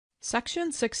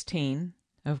Section 16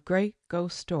 of Great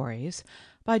Ghost Stories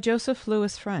by Joseph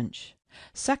Lewis French.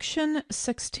 Section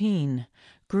 16,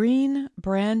 Green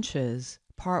Branches,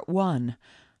 Part 1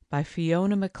 by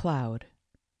Fiona MacLeod.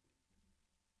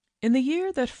 In the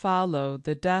year that followed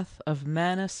the death of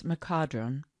Manus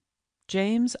MacCodron,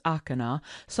 James Akana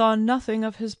saw nothing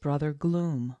of his brother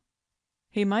Gloom.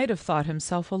 He might have thought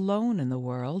himself alone in the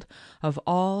world of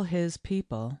all his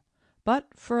people, but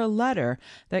for a letter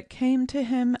that came to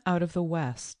him out of the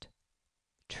West.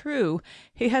 True,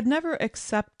 he had never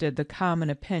accepted the common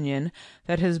opinion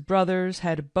that his brothers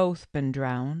had both been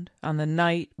drowned on the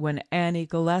night when Annie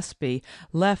Gillespie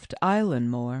left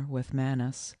Islandmoor with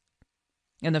Manus.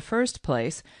 In the first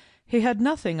place, he had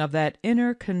nothing of that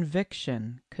inner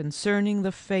conviction concerning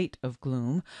the fate of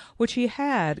Gloom which he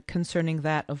had concerning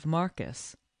that of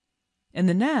Marcus. In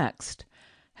the next,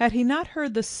 had he not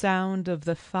heard the sound of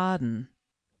the fadden,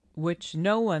 which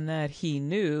no one that he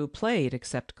knew played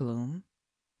except Gloom?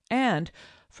 And,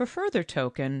 for further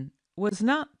token, was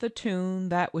not the tune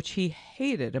that which he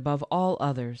hated above all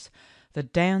others, the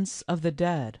Dance of the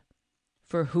Dead?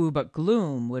 For who but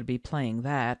Gloom would be playing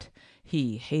that,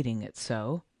 he hating it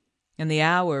so, and the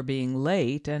hour being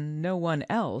late and no one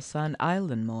else on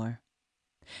Islandmoor?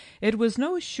 It was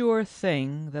no sure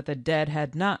thing that the dead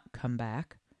had not come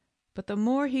back, but the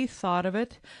more he thought of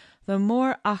it, the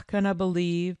more Akana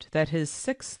believed that his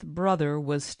sixth brother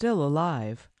was still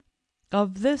alive.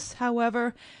 Of this,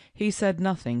 however, he said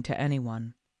nothing to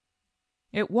anyone.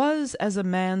 It was as a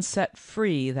man set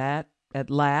free that, at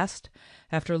last,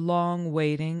 after long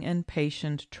waiting and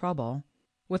patient trouble,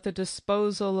 with the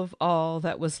disposal of all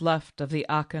that was left of the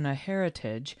Akana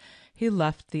heritage, he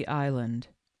left the island.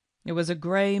 It was a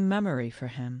grey memory for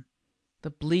him, the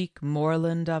bleak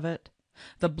moorland of it,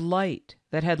 the blight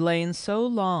that had lain so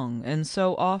long and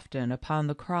so often upon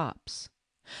the crops,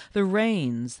 the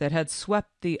rains that had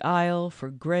swept the isle for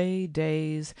grey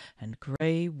days and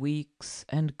grey weeks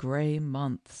and grey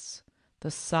months,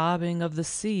 the sobbing of the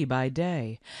sea by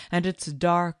day and its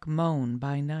dark moan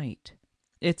by night,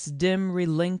 its dim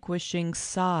relinquishing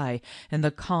sigh in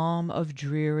the calm of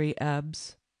dreary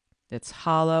ebbs, its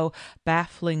hollow,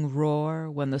 baffling roar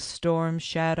when the storm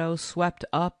shadow swept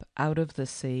up out of the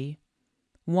sea.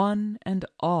 One and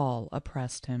all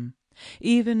oppressed him,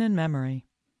 even in memory.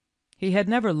 He had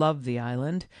never loved the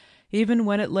island, even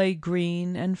when it lay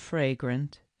green and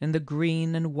fragrant in the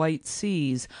green and white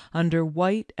seas under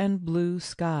white and blue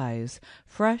skies,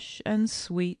 fresh and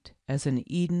sweet as an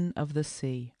Eden of the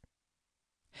sea.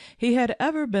 He had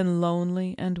ever been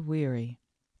lonely and weary,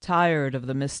 tired of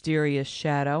the mysterious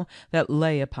shadow that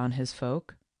lay upon his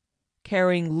folk,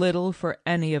 caring little for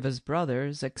any of his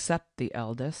brothers except the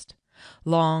eldest,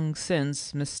 long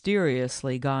since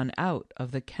mysteriously gone out of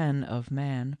the ken of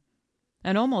man,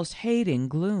 and almost hating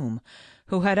Gloom,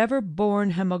 who had ever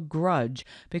borne him a grudge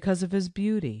because of his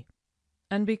beauty,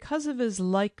 and because of his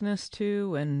likeness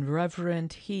to and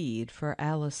reverent heed for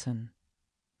Alison.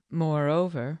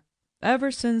 Moreover,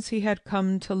 ever since he had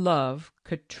come to love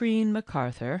Katrine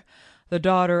MacArthur, the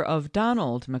daughter of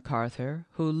Donald MacArthur,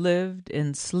 who lived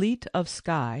in Sleat of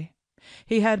Skye,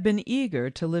 he had been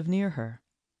eager to live near her.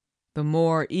 The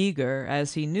more eager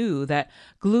as he knew that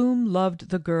Gloom loved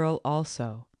the girl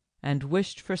also, and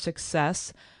wished for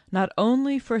success not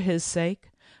only for his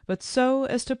sake, but so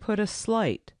as to put a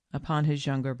slight upon his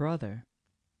younger brother.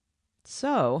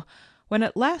 So, when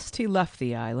at last he left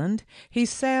the island, he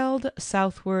sailed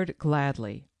southward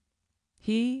gladly.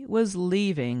 He was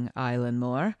leaving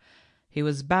Islandmoor. He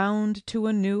was bound to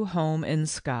a new home in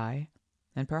Skye,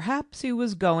 and perhaps he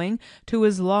was going to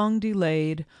his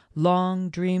long-delayed,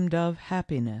 long-dreamed-of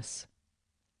happiness.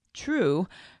 True,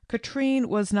 Katrine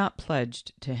was not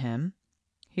pledged to him.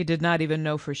 He did not even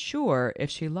know for sure if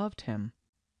she loved him.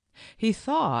 He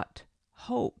thought,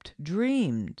 hoped,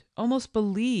 dreamed, almost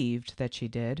believed that she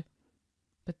did.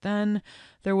 But then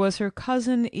there was her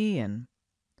cousin Ian,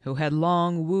 who had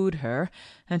long wooed her,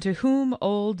 and to whom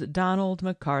old Donald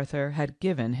MacArthur had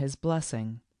given his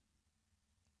blessing.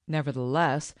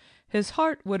 Nevertheless, his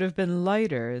heart would have been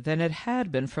lighter than it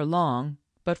had been for long,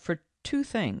 but for two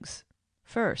things.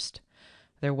 First,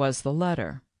 there was the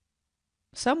letter.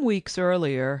 Some weeks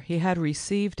earlier he had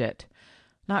received it,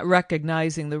 not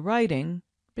recognizing the writing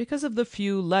because of the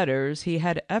few letters he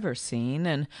had ever seen,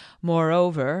 and,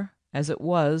 moreover, as it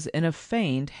was in a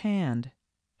feigned hand.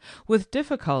 With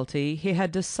difficulty he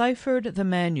had deciphered the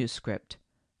manuscript,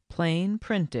 plain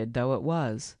printed though it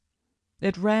was.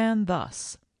 It ran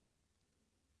thus: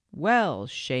 "Well,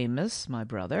 Seamus, my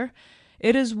brother,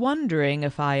 it is wondering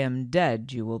if I am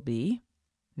dead you will be.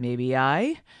 Maybe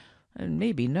aye, and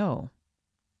maybe no.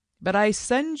 But I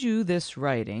send you this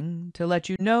writing to let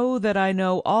you know that I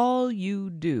know all you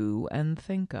do and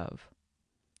think of.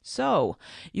 So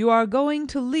you are going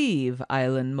to leave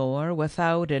Island Moor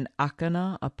without an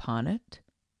akana upon it?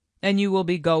 And you will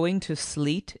be going to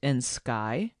sleet in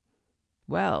sky?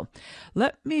 Well,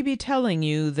 let me be telling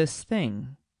you this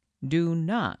thing. Do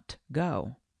not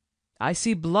go. I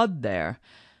see blood there,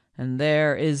 and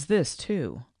there is this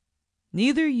too.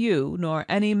 Neither you nor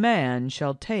any man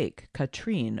shall take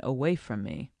Katrine away from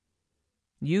me.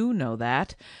 You know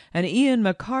that, and Ian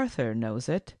MacArthur knows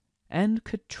it, and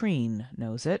Katrine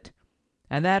knows it,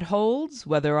 and that holds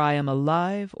whether I am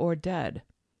alive or dead.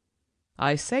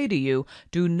 I say to you,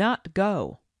 do not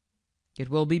go. It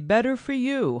will be better for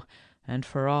you and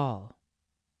for all.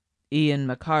 Ian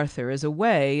MacArthur is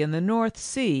away in the North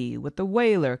Sea with the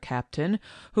whaler captain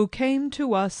who came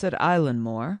to us at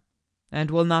Islandmoor, and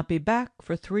will not be back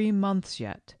for 3 months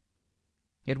yet.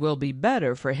 It will be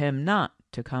better for him not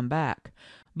to come back,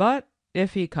 but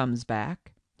if he comes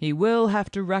back, he will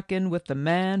have to reckon with the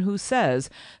man who says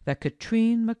that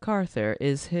Katrine MacArthur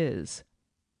is his.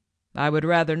 I would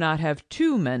rather not have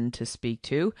 2 men to speak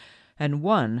to, and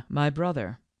one my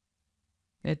brother.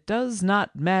 It does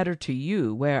not matter to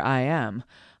you where I am.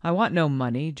 I want no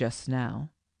money just now.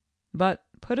 But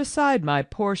put aside my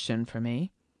portion for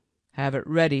me. Have it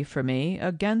ready for me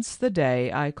against the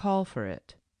day I call for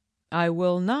it. I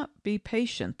will not be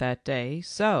patient that day,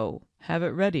 so have it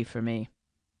ready for me.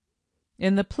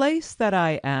 In the place that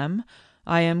I am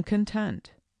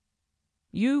content.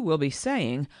 You will be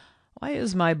saying, why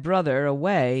is my brother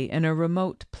away in a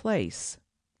remote place?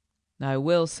 I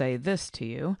will say this to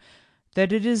you,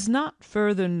 that it is not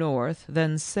further north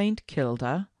than St.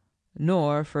 Kilda,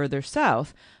 nor further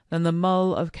south than the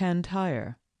Mull of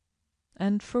Cantyre.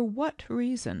 And for what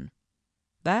reason?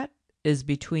 That is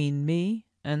between me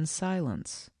and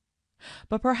silence.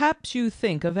 But perhaps you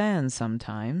think of Anne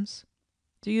sometimes.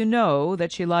 Do you know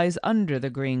that she lies under the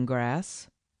green grass?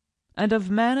 And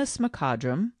of Manus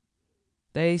MacCodrum?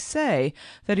 They say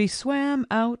that he swam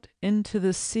out into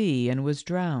the sea and was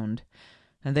drowned,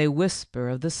 and they whisper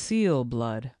of the seal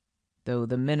blood, though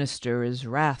the minister is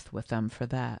wrath with them for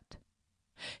that.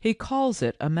 He calls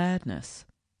it a madness.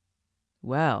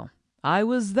 Well, I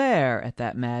was there at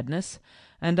that madness,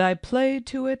 and I played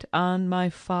to it on my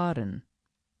fodden.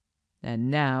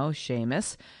 And now,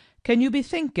 Seamus, can you be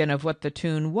thinking of what the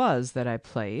tune was that I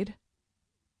played?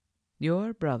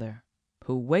 Your brother,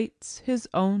 who waits his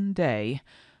own day,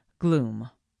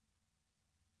 gloom.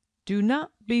 Do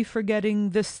not be forgetting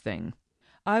this thing.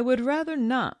 I would rather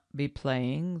not be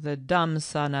playing the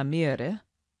Damsa na Mire.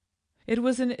 It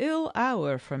was an ill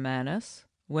hour for Manus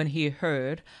when he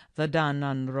heard the Dan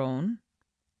an Ron.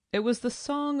 It was the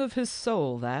song of his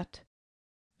soul, that,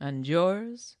 and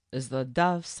yours is the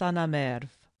Davsa na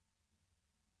Merv.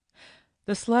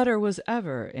 This letter was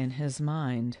ever in his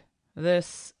mind,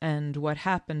 this and what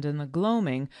happened in the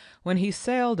gloaming when he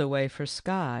sailed away for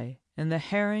Skye in the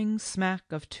herring smack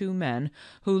of 2 men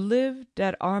who lived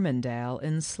at Armandale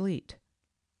in Sleat.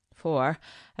 For,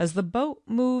 as the boat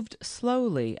moved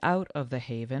slowly out of the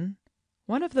haven,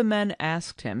 one of the men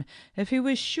asked him if he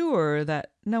was sure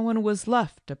that no one was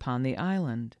left upon the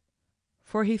island,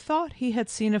 for he thought he had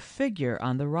seen a figure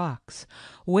on the rocks,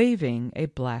 waving a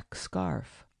black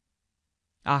scarf.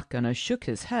 Akana shook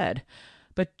his head,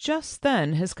 but just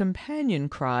then his companion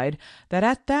cried that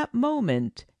at that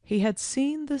moment he had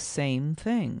seen the same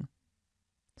thing.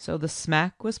 So the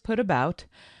smack was put about,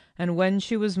 and when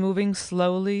she was moving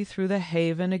slowly through the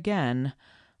haven again,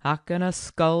 Akana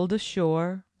sculled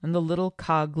ashore in the little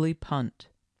Cogley punt.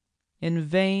 In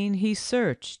vain he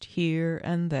searched here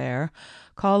and there,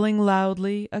 calling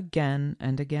loudly again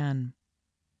and again.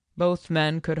 Both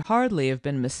men could hardly have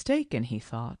been mistaken, he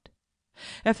thought.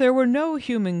 If there were no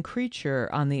human creature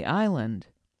on the island,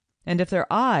 and if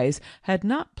their eyes had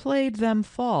not played them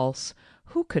false,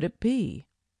 who could it be?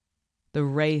 The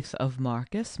wraith of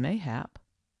Marcus, mayhap.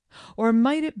 Or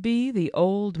might it be the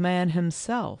old man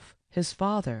himself, his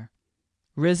father,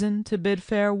 risen to bid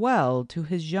farewell to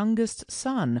his youngest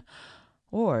son,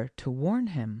 or to warn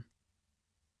him?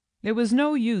 It was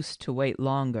no use to wait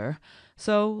longer,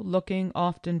 so, looking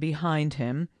often behind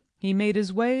him, he made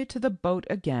his way to the boat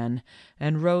again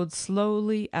and rowed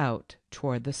slowly out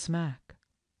toward the smack.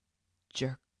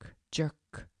 Jerk,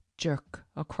 jerk, jerk,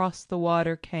 across the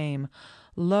water came,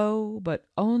 low but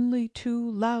only too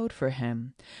loud for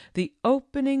him, the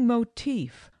opening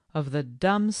motif of the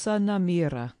Damsa na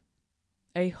Mire.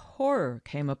 A horror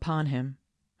came upon him,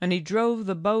 and he drove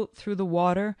the boat through the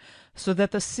water so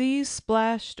that the sea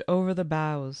splashed over the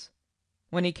bows.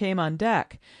 When he came on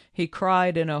deck, he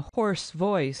cried in a hoarse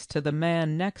voice to the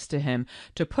man next to him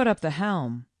to put up the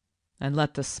helm and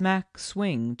let the smack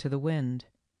swing to the wind.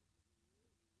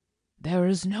 "There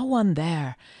is no one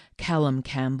there, Callum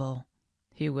Campbell,"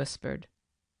 he whispered.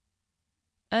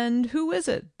 "And who is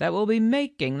it that will be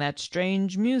making that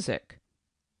strange music?"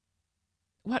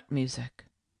 "What music?"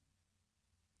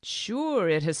 "Sure,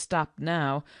 it has stopped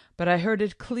now, but I heard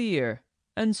it clear,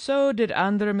 and so did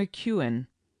Andra McEwen.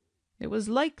 It was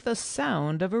like the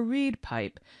sound of a reed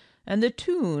pipe, and the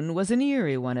tune was an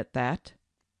eerie one at that."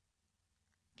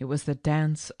 "It was the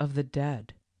dance of the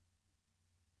dead."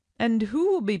 "And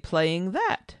who will be playing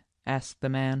that?" asked the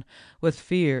man, with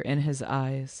fear in his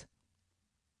eyes.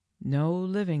 "No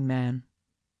living man."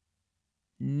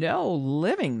 "No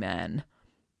living man?"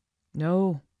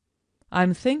 "No.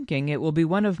 I'm thinking it will be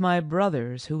one of my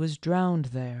brothers who was drowned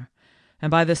there, and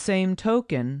by the same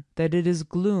token that it is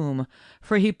Gloom,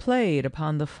 for he played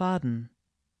upon the fadden.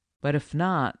 But if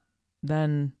not,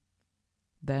 then...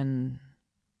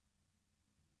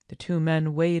 The two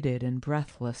men waited in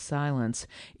breathless silence,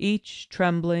 each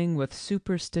trembling with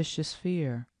superstitious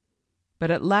fear.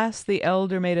 But at last the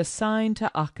elder made a sign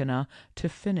to Akana to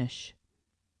finish.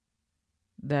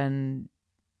 "Then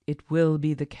it will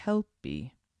be the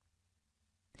Kelpie."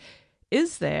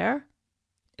 Is there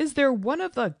one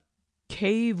of the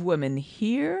cave women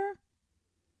here?"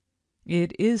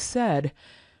 "It is said,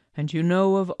 and you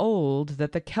know of old,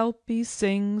 that the Kelpie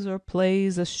sings or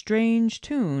plays a strange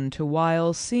tune to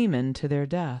wile seamen to their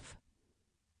death."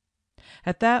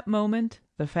 At that moment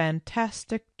the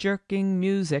fantastic jerking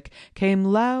music came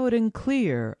loud and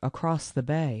clear across the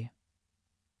bay.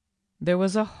 There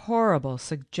was a horrible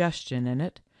suggestion in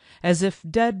it, as if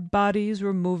dead bodies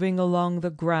were moving along the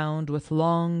ground with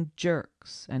long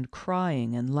jerks and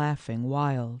crying and laughing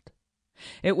wild.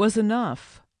 It was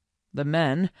enough. The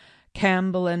men,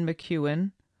 Campbell and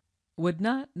McEwen, would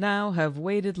not now have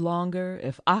waited longer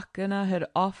if Akana had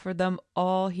offered them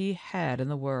all he had in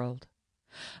the world.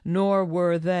 Nor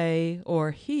were they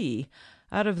or he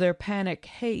out of their panic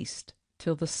haste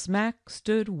till the smack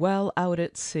stood well out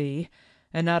at sea,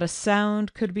 and not a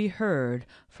sound could be heard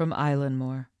from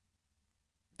Islandmore.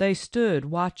 They stood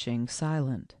watching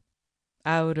silent.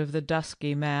 Out of the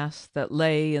dusky mass that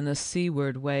lay in the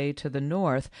seaward way to the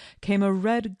north came a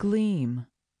red gleam.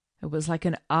 It was like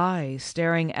an eye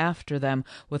staring after them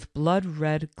with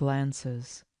blood-red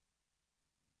glances.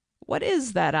 "What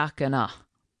is that, Akana?"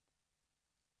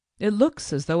 "It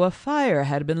looks as though a fire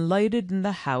had been lighted in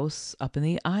the house up in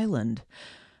the island.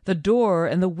 The door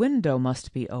and the window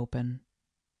must be open.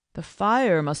 The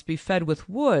fire must be fed with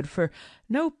wood, for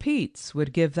no peats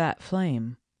would give that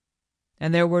flame.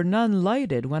 And there were none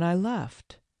lighted when I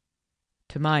left.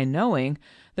 To my knowing,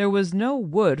 there was no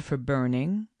wood for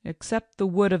burning, except the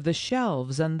wood of the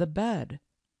shelves and the bed."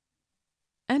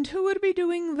 "And who would be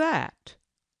doing that?"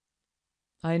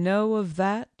 "I know of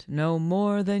that no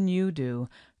more than you do,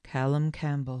 Callum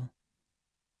Campbell."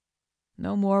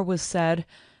 No more was said,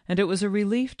 and it was a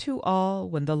relief to all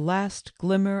when the last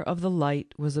glimmer of the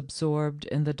light was absorbed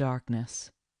in the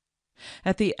darkness.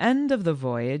 At the end of the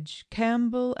voyage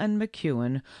Campbell and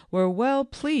McEwen were well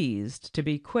pleased to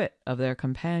be quit of their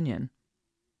companion,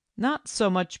 not so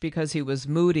much because he was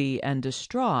moody and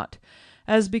distraught,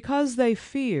 as because they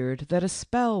feared that a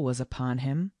spell was upon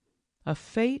him, a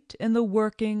fate in the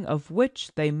working of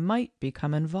which they might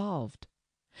become involved.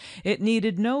 It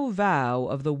needed no vow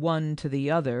of the one to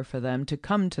the other for them to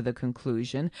come to the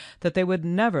conclusion that they would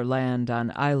never land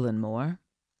on Islandmore,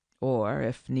 or,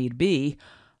 if need be,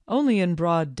 only in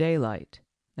broad daylight,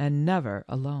 and never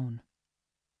alone.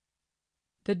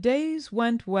 The days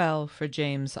went well for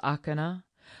James Akana,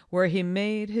 where he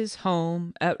made his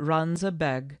home at Ranza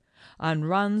Beg, on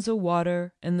Ranza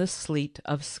water in the sleet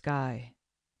of Skye.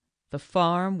 The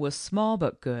farm was small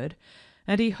but good,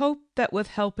 and he hoped that with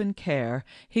help and care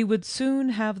he would soon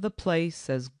have the place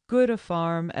as good a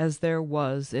farm as there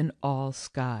was in all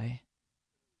Skye.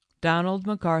 Donald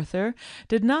MacArthur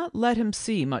did not let him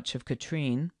see much of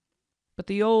Katrine, but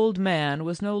the old man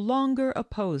was no longer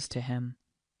opposed to him.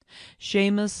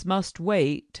 Seamus must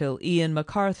wait till Ian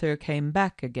MacArthur came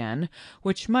back again,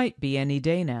 which might be any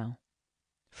day now.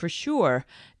 For sure,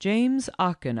 James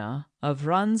Akana of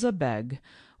Ranza Beg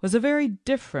was a very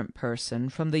different person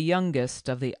from the youngest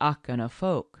of the Akana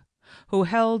folk, who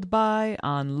held by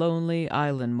on lonely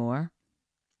Islandmore.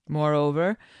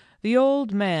 Moreover, the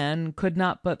old man could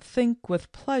not but think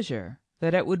with pleasure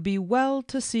that it would be well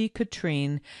to see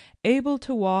Katrine able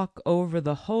to walk over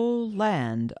the whole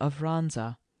land of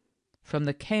Ranza. from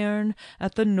the cairn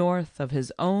at the north of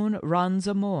his own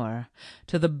Ranza moor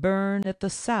to the burn at the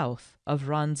south of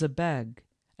Ranza beg,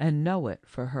 and know it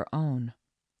for her own.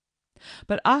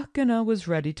 But Achgena was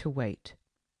ready to wait.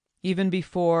 Even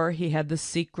before he had the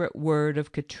secret word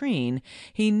of Katrine,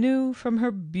 he knew from her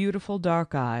beautiful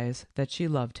dark eyes that she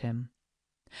loved him.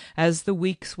 As the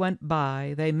weeks went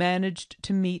by, they managed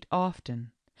to meet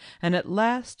often, and at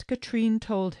last Katrine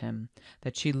told him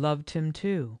that she loved him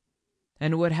too,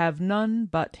 and would have none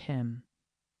but him,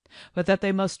 but that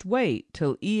they must wait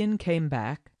till Ian came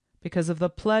back because of the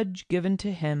pledge given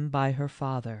to him by her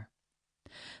father.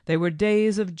 They were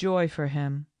days of joy for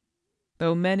him,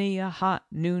 though many a hot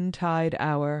noontide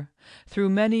hour, through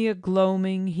many a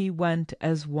gloaming he went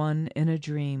as one in a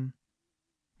dream.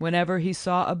 Whenever he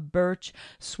saw a birch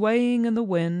swaying in the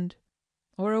wind,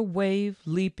 or a wave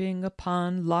leaping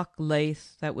upon Loch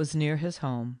Leith that was near his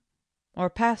home, or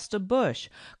passed a bush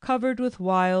covered with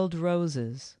wild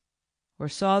roses, or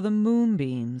saw the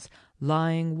moonbeams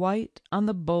lying white on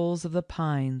the boles of the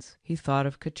pines, he thought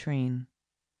of Katrine.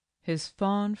 His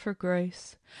fawn for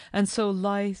grace, and so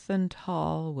lithe and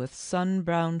tall, with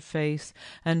sun-browned face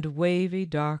and wavy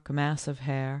dark mass of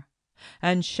hair,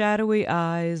 and shadowy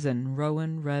eyes and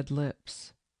rowan red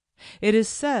lips. It is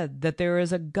said that there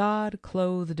is a god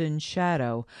clothed in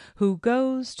shadow who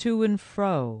goes to and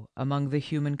fro among the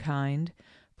humankind,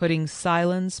 putting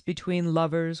silence between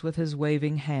lovers with his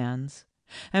waving hands,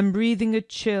 and breathing a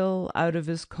chill out of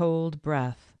his cold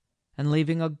breath, and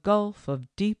leaving a gulf of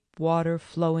deep water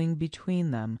flowing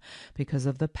between them because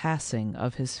of the passing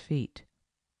of his feet.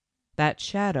 That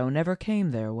shadow never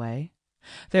came their way.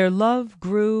 Their love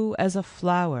grew as a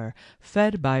flower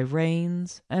fed by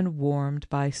rains and warmed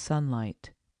by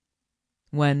sunlight.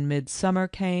 When midsummer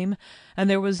came and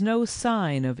there was no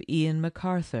sign of Ian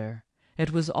MacArthur,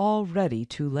 it was already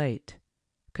too late.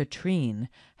 Katrine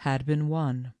had been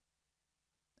won.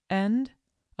 End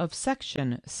of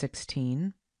section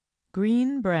 16.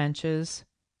 Green Branches,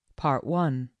 Part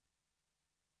 1.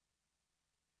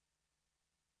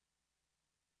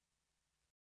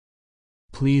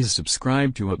 Please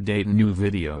subscribe to update new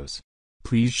videos.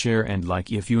 Please share and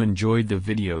like if you enjoyed the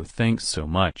video. Thanks so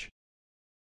much.